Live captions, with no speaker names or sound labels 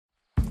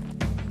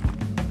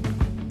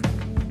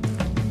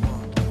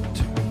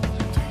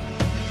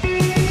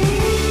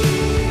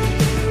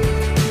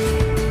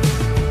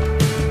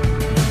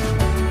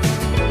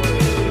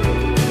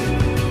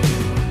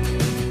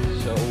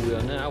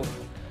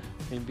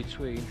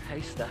between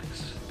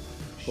haystacks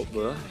up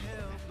there.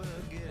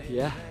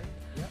 Yeah.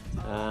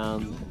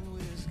 And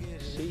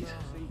seat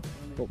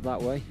up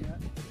that way.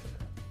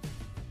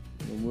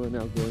 And we're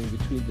now going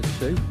between the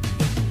two.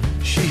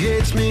 She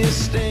hates me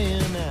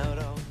staying out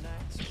all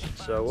night.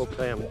 So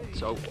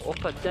so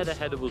up dead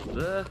ahead of us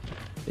there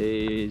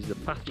is the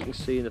path you can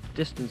see in the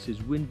distance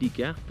is Windy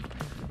Gap,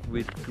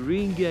 with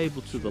Green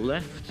Gable to the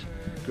left,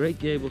 Great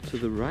Gable to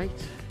the right.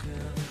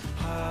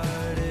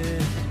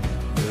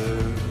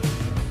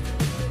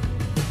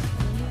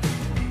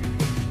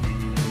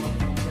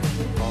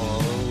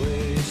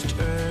 Always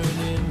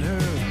turning her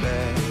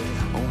back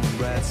on the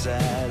bright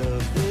side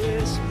of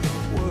this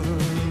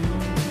world.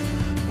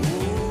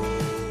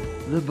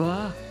 The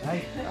bar.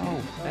 Hey.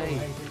 Oh, hey,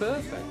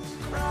 perfect.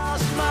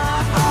 Cross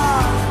my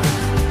heart.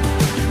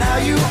 Now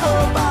you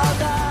hope I'll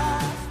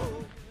die.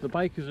 The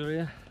bikers are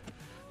here.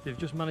 They've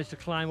just managed to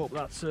climb up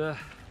that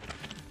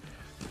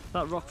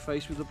rock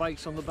face with the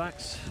bikes on the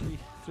backs.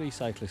 Three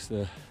cyclists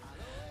there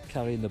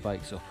carrying the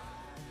bikes up.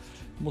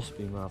 Must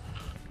be mad.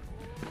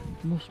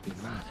 Must be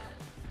mad.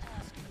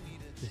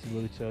 This is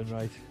where we turn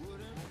right.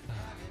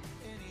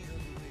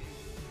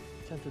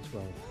 10 to 12.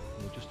 And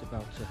we're just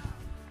about to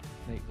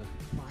make the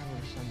final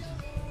ascent up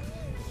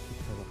to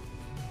Pillar.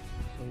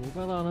 So we're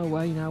well on our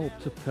way now up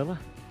to Pillar.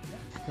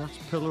 That's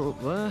Pillar up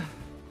there.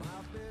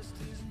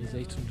 Is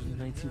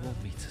 891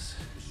 metres.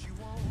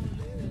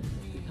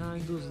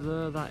 Behind us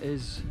there, that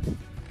is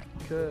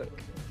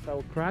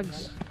Kirkfell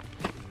Crags.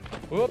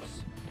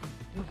 Whoops!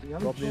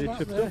 Probably they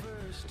tripped up.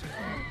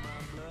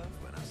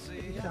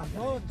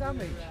 More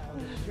damage on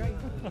the straight.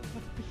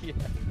 Yeah.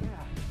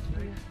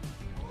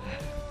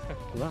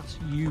 That's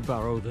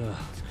U-Barrow there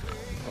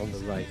on the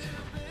right.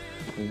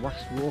 And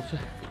Westwater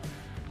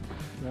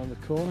around the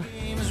corner.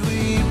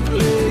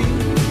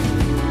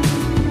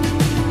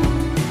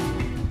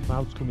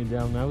 Cloud's coming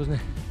down now, isn't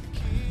it?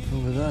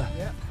 Over there.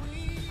 Yeah.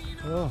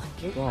 Oh,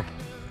 Bob. I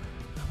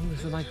wonder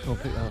if the microphone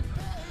picked that up.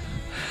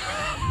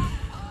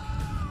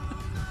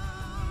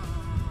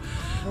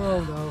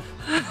 Oh no.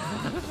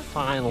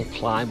 Final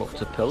climb up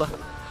to Pillar.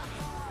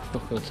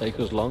 Not going to take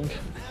us long.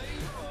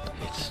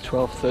 It's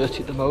 12:30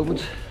 at the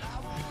moment.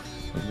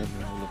 And then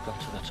we'll have got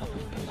to the top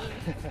of Pillar.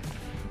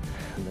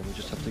 And then we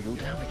just have to go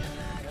down again.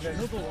 And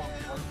another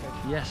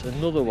one. Yes,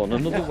 another one.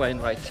 Another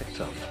Wainwright ticked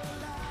off.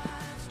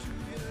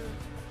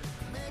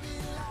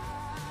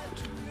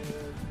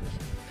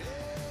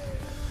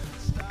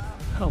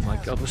 Oh my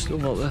God, we're still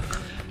not there.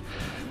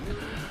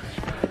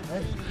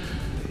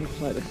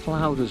 Looks like the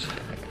cloud has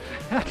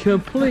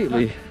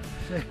completely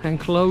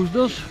enclosed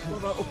us. What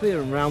about up here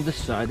and round this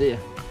side here?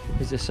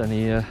 Is this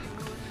any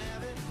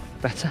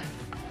better?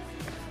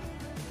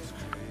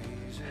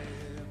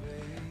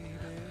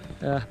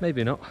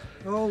 Maybe not.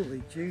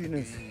 Holy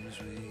Jesus.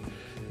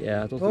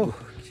 Yeah, I don't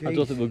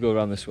think we'll go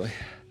around this way.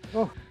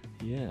 Oh,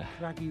 yeah.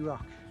 craggy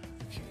rock.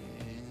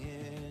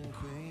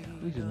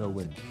 At least there's no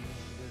wind.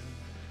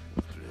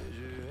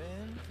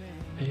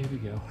 Here we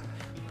go.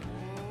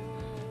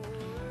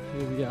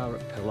 Here we are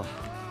at Pillar.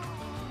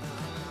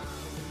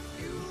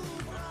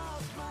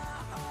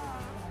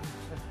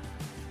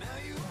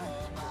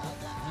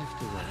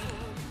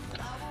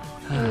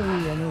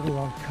 Oh, another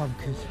one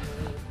conquered.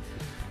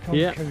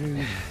 Yeah.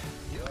 Conqueror.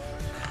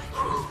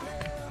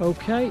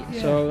 Okay,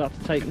 so that's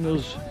taken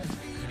us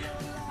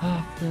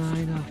 9:30,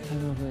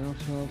 10:30, 11,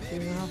 12,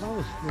 3.5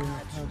 hours.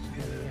 3.5 hours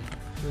together,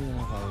 yeah.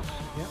 3.5 hours.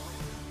 Yep.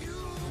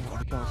 I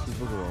can't see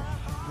bugger all.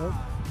 Nope.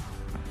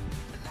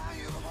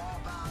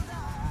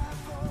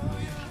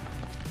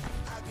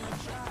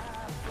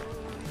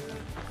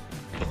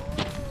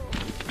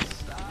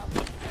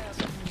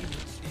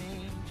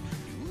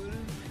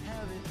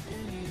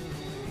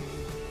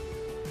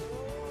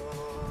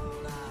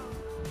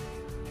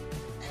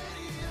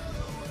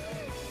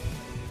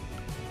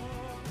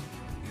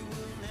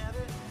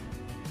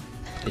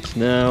 It's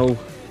now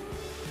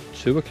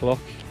 2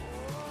 o'clock.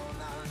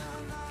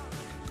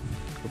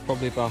 We're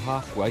probably about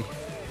halfway.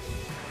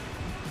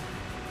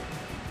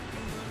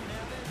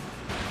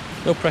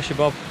 No pressure,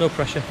 Bob. No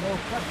pressure. No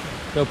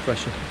pressure. No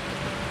pressure.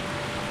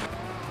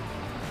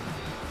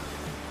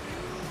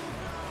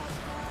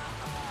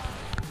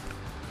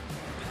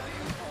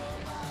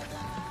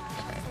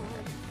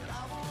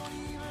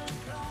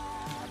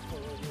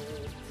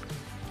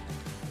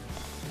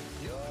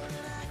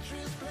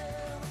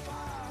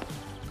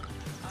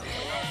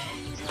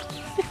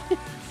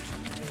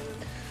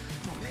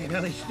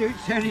 Well, it's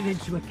turning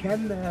into a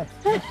Ken there.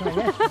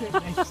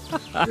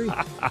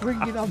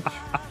 Bring it on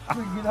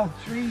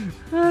trees.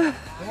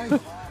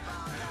 Right.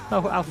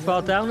 How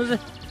far down is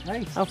it?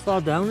 Right. How far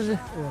down is it?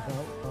 Oh,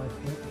 about 5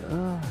 foot.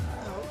 Oh,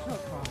 Oh, it's not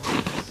far.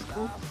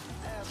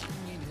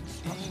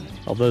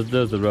 oh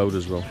there's the road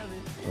as well.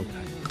 Okay.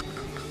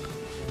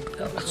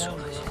 Oh, that's so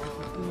nice.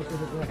 Look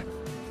at it there.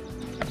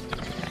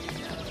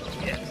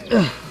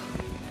 Yeah.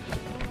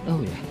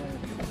 Oh yeah.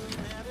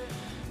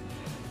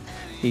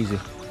 Easy.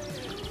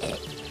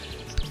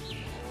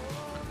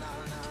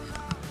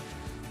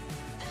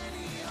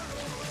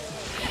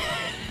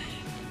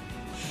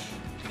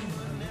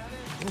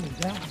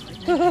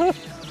 down.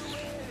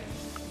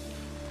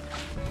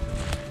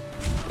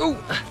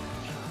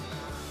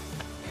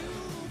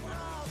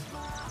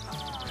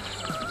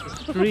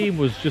 Stream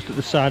was just at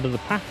the side of the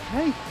path,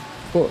 Hey,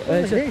 but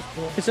well,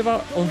 it's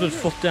about 100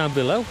 foot down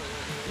below.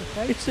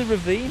 okay. It's a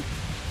ravine.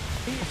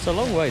 It's a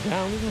long way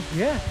down, isn't it?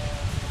 Yeah.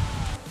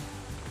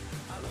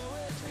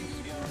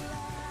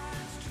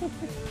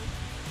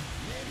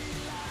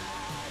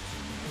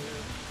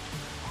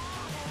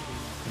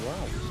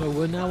 Wow. So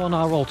we're now on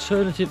our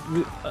alternative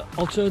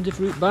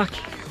route back.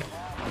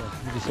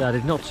 We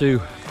decided not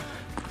to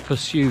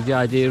pursue the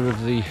idea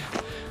of the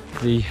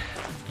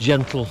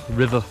gentle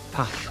river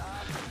path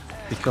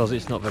because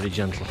it's not very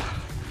gentle.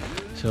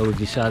 So we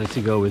decided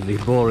to go with the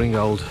boring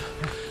old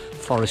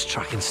forest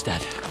track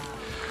instead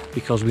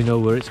because we know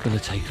where it's going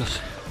to take us.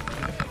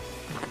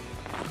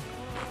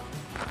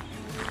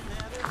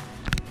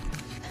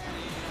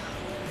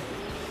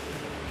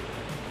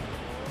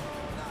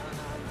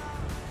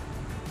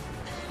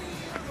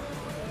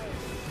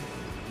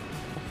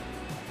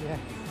 Yeah.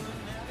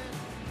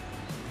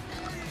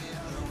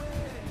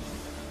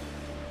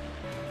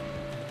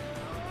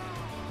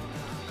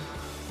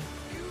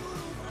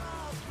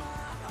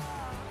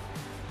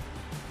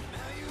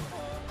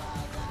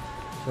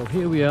 So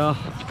here we are.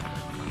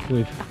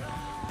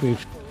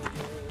 We've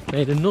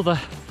made another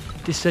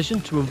decision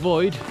to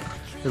avoid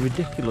a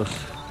ridiculous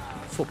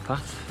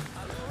footpath,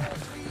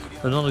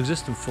 a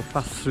non-existent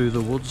footpath through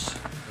the woods.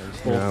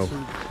 It's now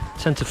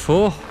 10 to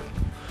 4.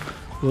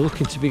 We're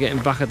looking to be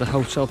getting back at the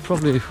hotel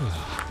probably 5,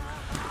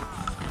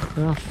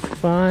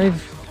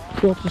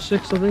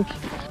 4:45, I think.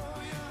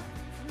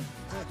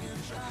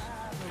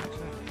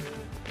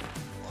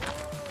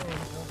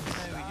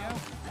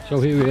 So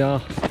here we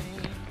are.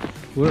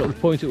 We're at the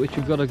point at which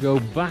we've got to go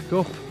back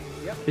up.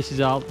 Yep. This is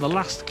the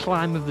last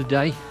climb of the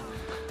day.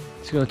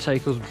 It's going to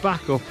take us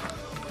back up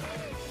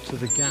to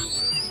the gap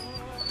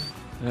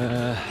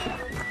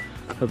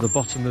at the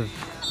bottom of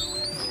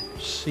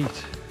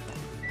Seat.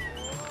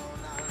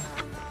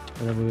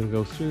 And then we're going to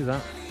go through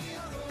that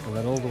and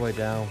then all the way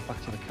down back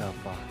to the car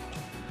park.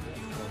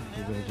 So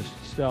we're going to just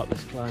start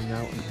this climb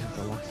now and have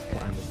the last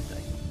climb of the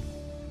day.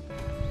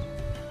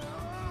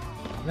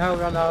 Now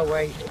we're on our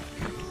way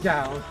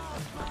down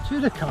to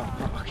the car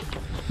park.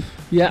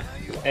 Yeah,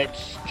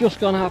 it's just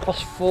gone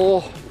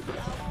 4:30.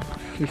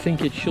 We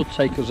think it should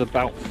take us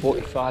about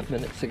 45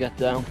 minutes to get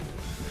down.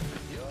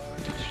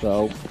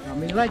 So Now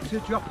my legs are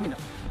dropping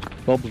off.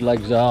 Bob's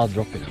legs are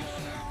dropping off.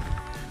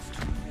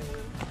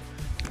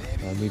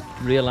 And we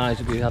realised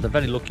that we had a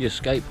very lucky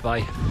escape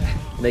by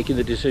making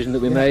the decision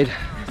that we made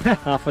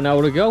half an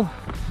hour ago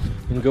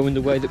and going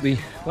the way that we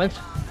went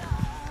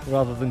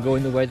rather than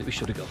going the way that we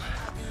should have gone,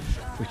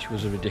 which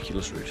was a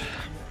ridiculous route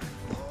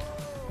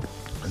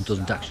and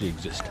doesn't actually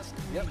exist.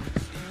 Yep.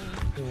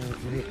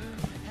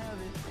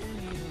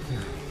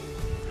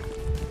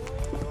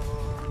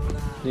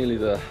 Nearly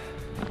there.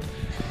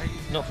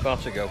 Not far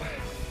to go.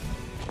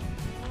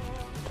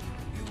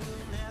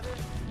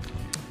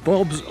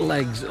 Bob's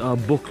legs are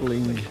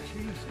buckling. Jesus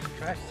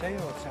Christ, say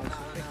all the time, so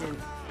thinking,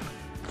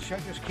 should I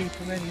just keep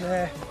them in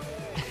there,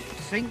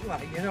 sink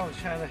like, you know,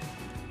 trying to,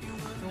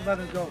 don't let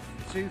them go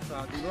too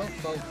far, they won't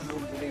fall from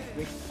underneath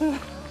me.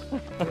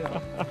 Yeah.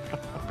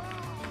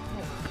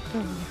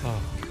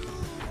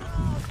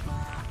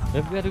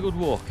 Have we had a good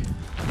walk?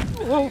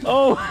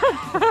 Oh!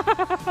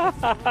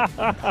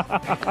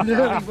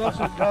 No, he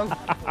wasn't, no.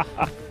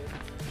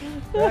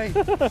 Hey,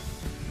 put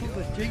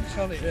the jinx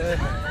on it there.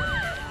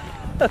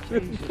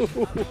 Jesus.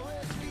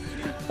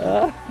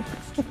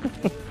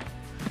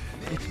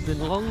 It's been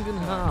long and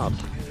hard.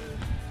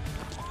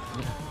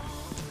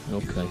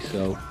 Okay,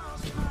 so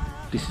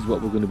this is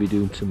what we're going to be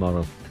doing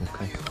tomorrow.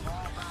 Okay.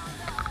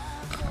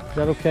 Is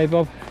that okay,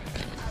 Bob?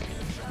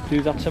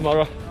 Do that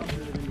tomorrow.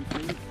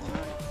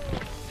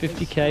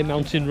 50k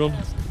mountain run.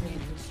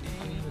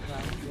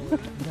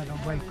 Then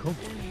I'll wake up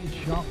and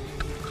shop.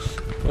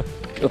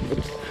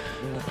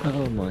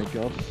 Oh my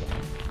god.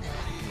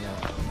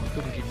 You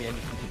couldn't give me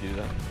anything to do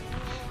that.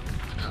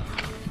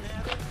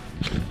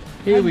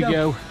 Here we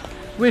go.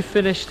 We've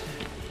finished.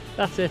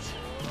 That's it.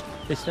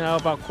 It's now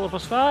about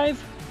 5:15.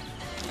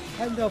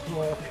 End of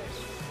walk.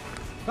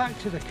 Back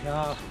to the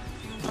car.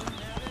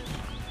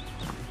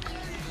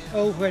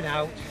 Over and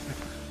out.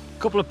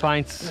 Couple of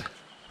pints.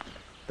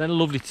 Then a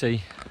lovely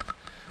tea.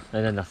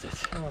 And then that's it.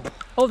 Oh.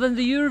 Oh, then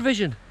the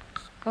Eurovision.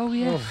 Oh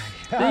yeah. Oh,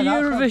 The yeah, that's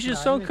on Eurovision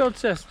Song time.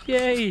 Contest.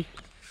 Yay.